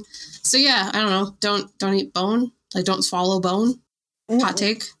interesting. So yeah, I don't know. Don't eat bone. Like don't swallow bone. Hot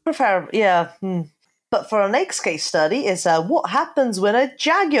take. Prefer, yeah. But for our next case study is what happens when a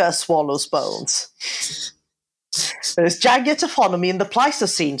jaguar swallows bones. There's jaguar taphonomy in the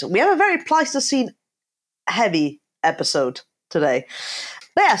Pleistocene. We have a very Pleistocene-heavy episode today.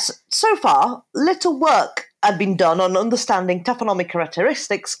 Yes, so far, little work had been done on understanding taphonomic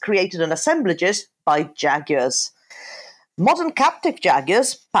characteristics created in assemblages by jaguars. Modern captive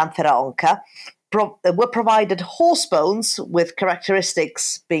jaguars, Panthera onca, were provided horse bones with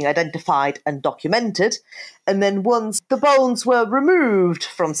characteristics being identified and documented, and then once the bones were removed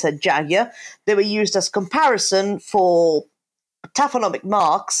from said jaguar, they were used as comparison for taphonomic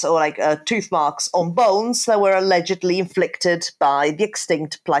marks, or like tooth marks on bones that were allegedly inflicted by the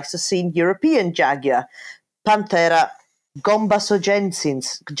extinct Pleistocene European jaguar, Panthera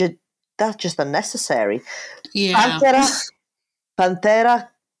gombasogensis. That's just unnecessary. Yeah. Panthera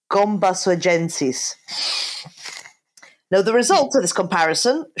gombasogensis. Now, the results of this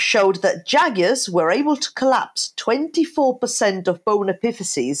comparison showed that jaguars were able to collapse 24% of bone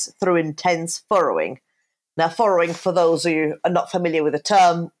epiphyses through intense furrowing. Now, furrowing, for those of you who are not familiar with the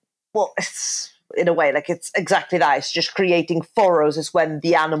term, well, it's in a way like it's exactly that. It's just creating furrows is when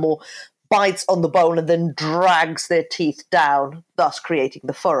the animal bites on the bone and then drags their teeth down, thus creating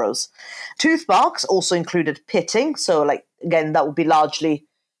the furrows. Tooth marks also included pitting. So, like, again, that would be largely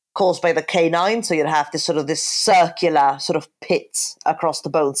caused by the canine. So you'd have this circular sort of pits across the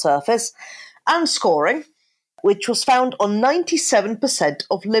bone surface. And scoring, which was found on 97%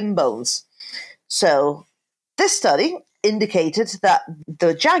 of limb bones. So this study indicated that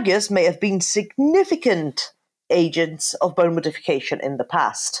the jaguars may have been significant agents of bone modification in the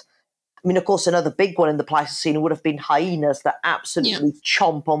past. I mean, of course, another big one in the Pleistocene would have been hyenas that absolutely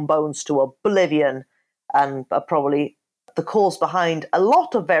chomp on bones to oblivion and are probably the cause behind a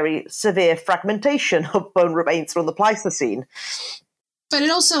lot of very severe fragmentation of bone remains from the Pleistocene. But it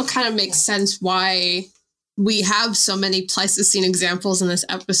also kind of makes sense why we have so many Pleistocene examples in this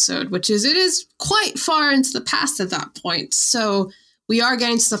episode, which is it is quite far into the past at that point. So we are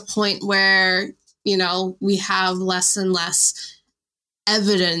getting to the point where, you know, we have less and less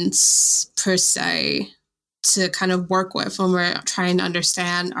evidence per se to kind of work with when we're trying to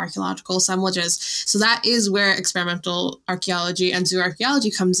understand archaeological assemblages. So that is where experimental archaeology and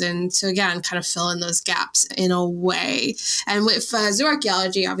zooarchaeology comes in to, again, kind of fill in those gaps in a way. And with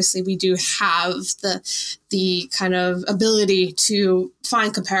zooarchaeology, obviously, we do have the kind of ability to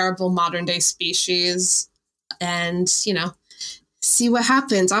find comparable modern day species and, you know, see what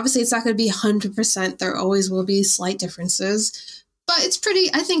happens. Obviously, it's not going to be 100%. There always will be slight differences. But it's pretty,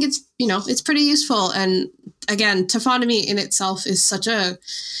 I think it's, you know, it's pretty useful. And again, taphonomy in itself is such a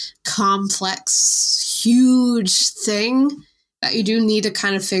complex, huge thing that you do need to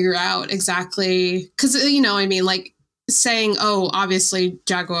kind of figure out exactly. Because, you know, I mean, like saying, oh, obviously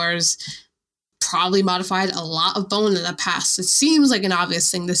jaguars probably modified a lot of bone in the past. It seems like an obvious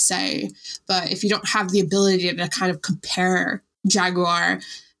thing to say. But if you don't have the ability to kind of compare jaguar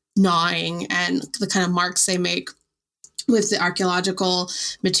gnawing and the kind of marks they make with the archaeological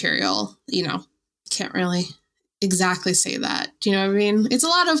material, you know, can't really exactly say that. Do you know what I mean? It's a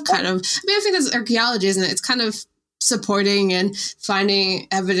lot of kind of, I mean, I think that's archaeology, isn't it? It's kind of supporting and finding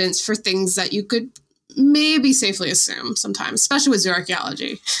evidence for things that you could maybe safely assume sometimes, especially with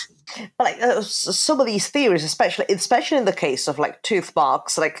zooarchaeology. But like some of these theories, especially in the case of like tooth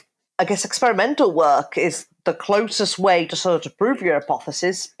marks, like I guess experimental work is the closest way to sort of prove your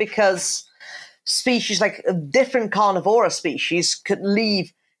hypothesis, because species like different carnivora species could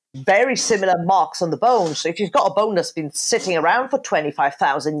leave very similar marks on the bone. So if you've got a bone that's been sitting around for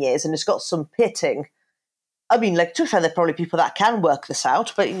 25,000 years and it's got some pitting, I mean, like, to be fair, there are probably people that can work this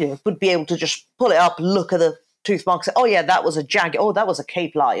out, but, you know, would be able to just pull it up, look at the tooth marks, say, oh yeah, that was a jaguar, oh, that was a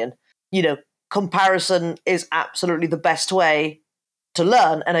Cape lion. You know, comparison is absolutely the best way to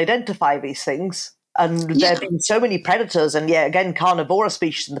learn and identify these things. And there have been so many predators and, yeah, again, carnivora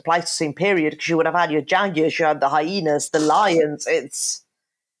species in the Pleistocene period, because you would have had your jaguars, you had the hyenas, the lions. It's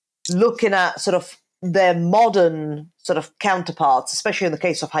looking at sort of their modern sort of counterparts, especially in the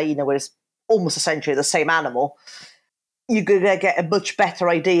case of hyena, where it's almost essentially the same animal. You're going to get a much better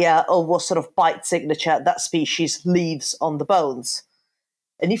idea of what sort of bite signature that species leaves on the bones.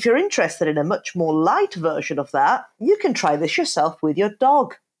 And if you're interested in a much more light version of that, you can try this yourself with your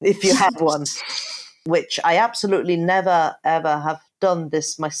dog, if you have one. Which I absolutely never, ever have done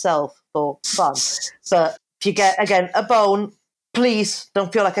this myself for fun. But if you get, again, a bone, please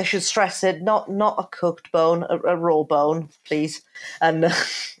don't feel like I should stress it. Not a cooked bone, a raw bone, please. And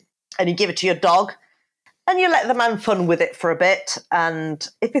you give it to your dog, and you let them have fun with it for a bit. And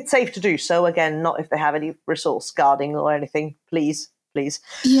if it's safe to do so, again, not if they have any resource guarding or anything, please.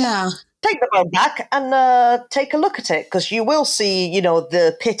 Yeah. Take the bone back and take a look at it, because you will see,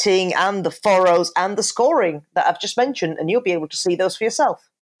 the pitting and the furrows and the scoring that I've just mentioned, and you'll be able to see those for yourself.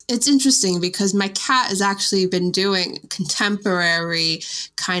 It's interesting because my cat has actually been doing contemporary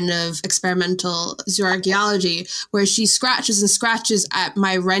kind of experimental zooarchaeology where she scratches and scratches at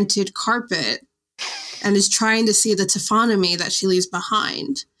my rented carpet and is trying to see the taphonomy that she leaves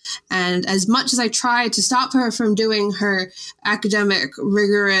behind. And as much as I try to stop her from doing her academic,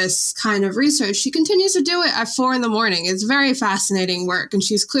 rigorous kind of research, she continues to do it at 4 a.m. It's very fascinating work, and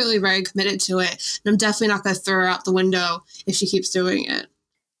she's clearly very committed to it. And I'm definitely not going to throw her out the window if she keeps doing it.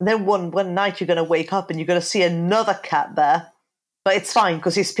 And then one night you're going to wake up and you're going to see another cat there. But it's fine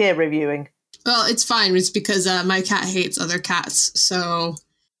because he's peer reviewing. Well, it's fine. It's because my cat hates other cats. So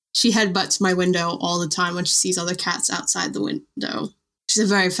she headbutts my window all the time when she sees other cats outside the window. She's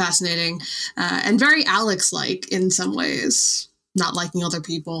very fascinating and very Alex-like in some ways. Not liking other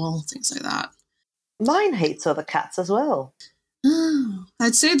people, things like that. Mine hates other cats as well.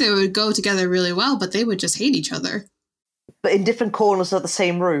 I'd say they would go together really well, but they would just hate each other. But in different corners of the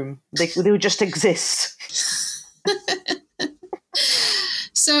same room. They would just exist.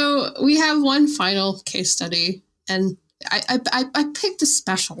 So we have one final case study, and I picked a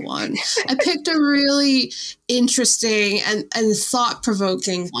special one. I picked a really interesting and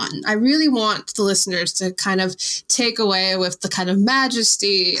thought-provoking one. I really want the listeners to kind of take away with the kind of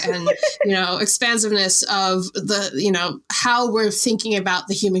majesty and, expansiveness of the, how we're thinking about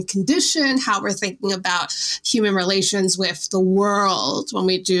the human condition, how we're thinking about human relations with the world when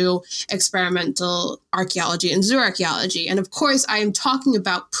we do experimental archaeology and zooarchaeology. And of course, I am talking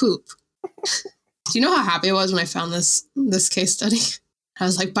about poop. Do you know how happy I was when I found this case study? I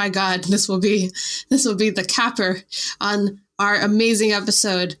was like, by God, this will be the capper on our amazing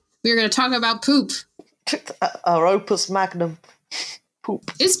episode. We're going to talk about poop. Our opus magnum.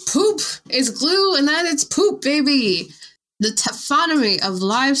 Poop. It's poop. It's glue, and then it's poop, baby. The taphonomy of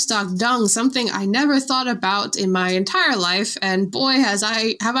livestock dung, something I never thought about in my entire life, and boy, have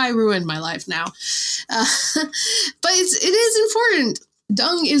I ruined my life now. But it is important.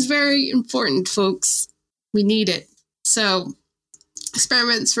 Dung is very important, folks. We need it. So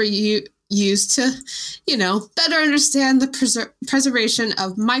experiments were used to, better understand the preservation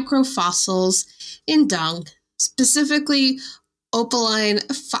of microfossils in dung, specifically opaline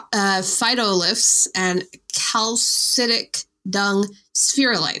phytoliths and calcitic dung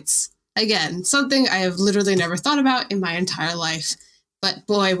spherulites. Again, something I have literally never thought about in my entire life. But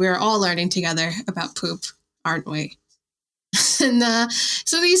boy, we're all learning together about poop, aren't we? And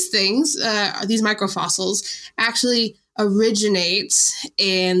so these things, these microfossils, actually originate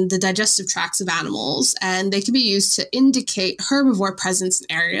in the digestive tracts of animals, and they can be used to indicate herbivore presence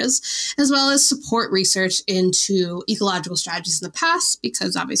in areas, as well as support research into ecological strategies in the past,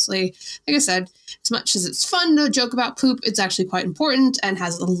 because obviously, like I said, as much as it's fun to joke about poop, it's actually quite important and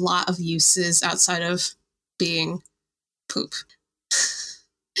has a lot of uses outside of being poop.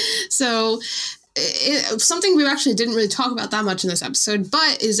 So something we actually didn't really talk about that much in this episode,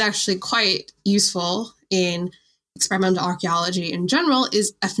 but is actually quite useful in experimental archaeology in general,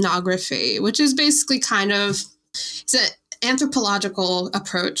 is ethnography, which is basically it's an anthropological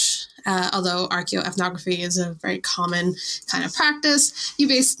approach. Although archaeoethnography is a very common kind of practice, you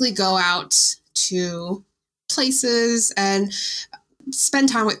basically go out to places and spend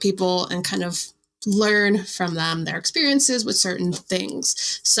time with people and kind of learn from them, their experiences with certain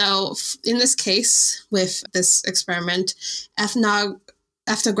things. So in this case, with this experiment,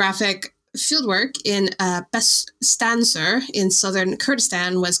 ethnographic fieldwork in Bestansur in southern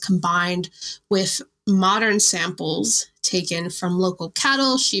Kurdistan was combined with modern samples taken from local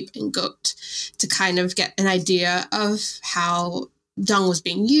cattle, sheep, and goat to kind of get an idea of how dung was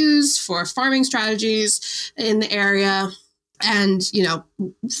being used for farming strategies in the area, and,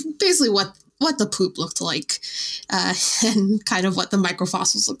 basically what the poop looked like and kind of what the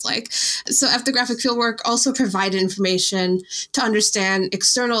microfossils looked like. So ethnographic fieldwork also provided information to understand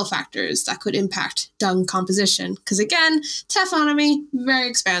external factors that could impact dung composition. Because again, taphonomy, very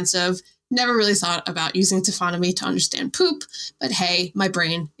expansive. Never really thought about using taphonomy to understand poop, but hey, my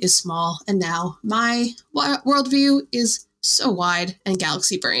brain is small, and now my worldview is so wide and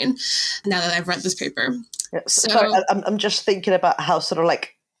galaxy brain now that I've read this paper. Yeah, sorry, I'm just thinking about how sort of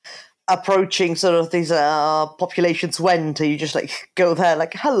like approaching sort of these populations went? Are you just like go there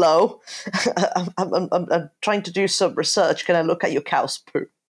like, hello, I'm trying to do some research. Can I look at your cow's poo?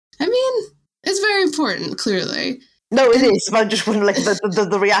 I mean, it's very important, clearly. No, it is. But I'm just wondering, like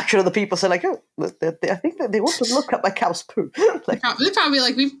the reaction of the people say, like, oh, I think that they want to look at my cow's poo. Like, they're probably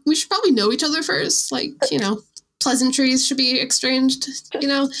like, we should probably know each other first. Like, pleasantries should be exchanged.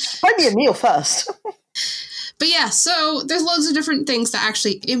 Buy me a meal first. But yeah, so there's loads of different things that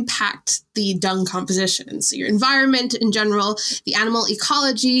actually impact the dung composition. So your environment in general, the animal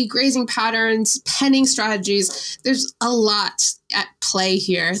ecology, grazing patterns, penning strategies. There's a lot at play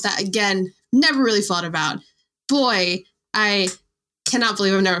here that, again, never really thought about. Boy, I cannot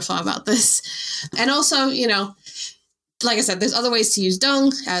believe I've never thought about this. And also, like I said, there's other ways to use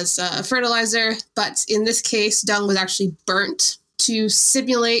dung as a fertilizer. But in this case, dung was actually burnt to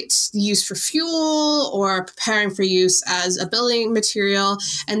simulate the use for fuel or preparing for use as a building material,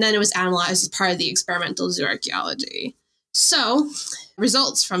 and then it was analyzed as part of the experimental zooarchaeology. So,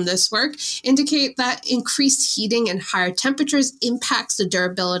 results from this work indicate that increased heating and higher temperatures impacts the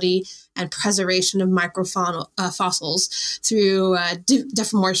durability and preservation of microfossils through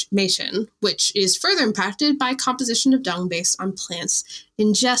deformation, which is further impacted by composition of dung based on plants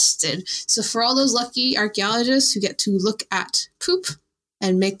ingested. So for all those lucky archaeologists who get to look at poop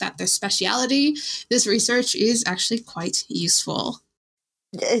and make that their speciality, this research is actually quite useful.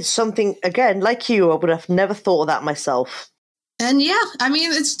 It's something, again, like you, I would have never thought of that myself. And yeah, I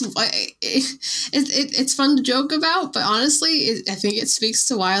mean, it's fun to joke about, but honestly, I think it speaks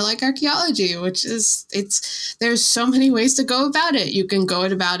to why I like archaeology, which is there's so many ways to go about it. You can go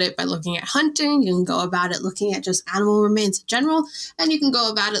about it by looking at hunting, you can go about it looking at just animal remains in general, and you can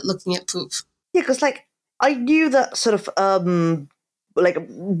go about it looking at poop. Yeah, because I knew that sort of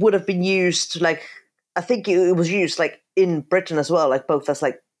would have been used, I think it was used in Britain as well, both as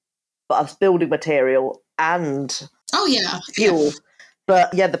building material and fuel. Yeah.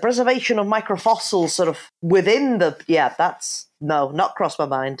 But the preservation of microfossils sort of within that's not crossed my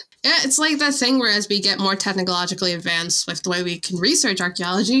mind. Yeah, it's like that thing where as we get more technologically advanced with the way we can research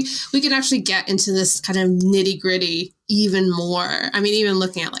archaeology, we can actually get into this kind of nitty gritty even more. I mean, even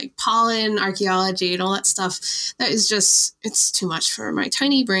looking at pollen archaeology and all that stuff, that is just, it's too much for my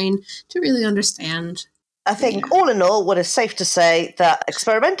tiny brain to really understand. I think, all in all, what is safe to say that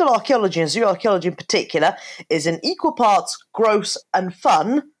experimental archaeology and zooarchaeology in particular is in equal parts gross and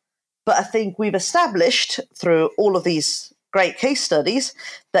fun, but I think we've established through all of these great case studies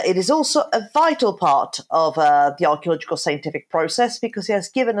that it is also a vital part of the archaeological scientific process, because it has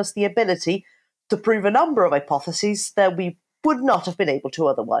given us the ability to prove a number of hypotheses that we would not have been able to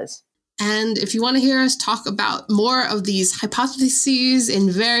otherwise. And if you want to hear us talk about more of these hypotheses in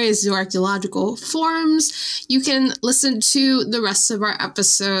various zooarchaeological forums, you can listen to the rest of our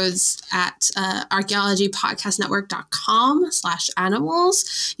episodes at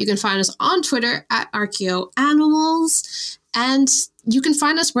archaeologypodcastnetwork.com/animals. You can find us on Twitter at archaeoanimals. And you can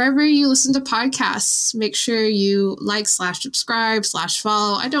find us wherever you listen to podcasts. Make sure you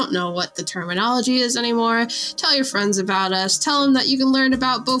 /subscribe/follow. I don't know what the terminology is anymore. Tell your friends about us. Tell them that you can learn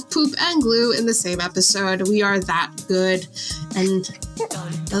about both poop and glue in the same episode. We are that good. And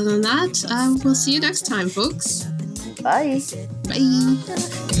other than that, we'll see you next time, folks. Bye. Bye.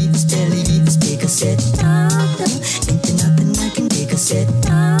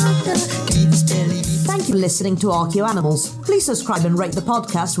 Thank you for listening to Archaeoanimals. Please subscribe and rate the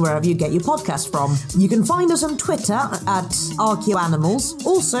podcast wherever you get your podcast from. You can find us on Twitter at Archaeoanimals.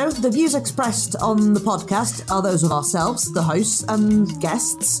 Also, the views expressed on the podcast are those of ourselves, the hosts and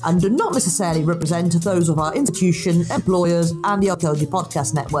guests, and do not necessarily represent those of our institution, employers, and the Archaeology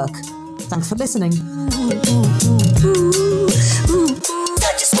Podcast Network. Thanks for listening.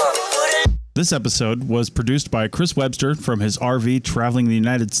 This episode was produced by Chris Webster from his RV traveling the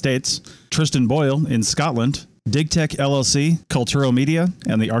United States, Tristan Boyle in Scotland, DigTech LLC, Cultural Media,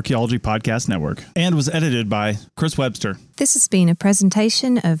 and the Archaeology Podcast Network, and was edited by Chris Webster. This has been a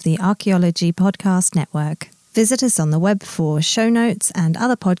presentation of the Archaeology Podcast Network. Visit us on the web for show notes and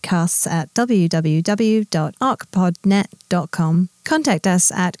other podcasts at www.archpodnet.com. Contact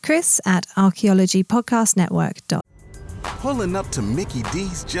us at chris@archaeologypodcastnetwork.com. Pulling up to Mickey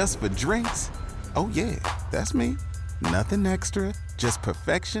D's just for drinks? Oh yeah, that's me. Nothing extra, just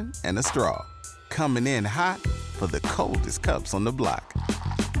perfection and a straw. Coming in hot for the coldest cups on the block.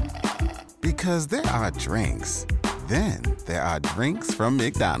 Because there are drinks. Then there are drinks from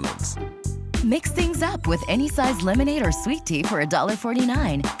McDonald's. Mix things up with any size lemonade or sweet tea for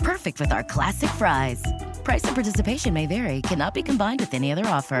 $1.49. Perfect with our classic fries. Price and participation may vary. Cannot be combined with any other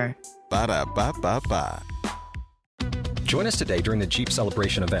offer. Ba-da-ba-ba-ba. Join us today during the Jeep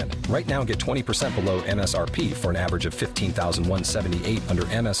Celebration event. Right now, get 20% below MSRP for an average of $15,178 under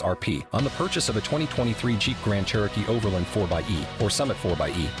MSRP on the purchase of a 2023 Jeep Grand Cherokee Overland 4xE or Summit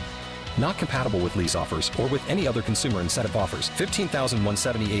 4xE. Not compatible with lease offers or with any other consumer incentive offers.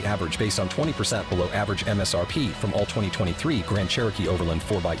 $15,178 average based on 20% below average MSRP from all 2023 Grand Cherokee Overland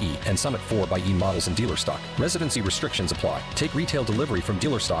 4xE and Summit 4xE models in dealer stock. Residency restrictions apply. Take retail delivery from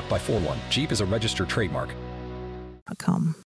dealer stock by 4/1. Jeep is a registered trademark.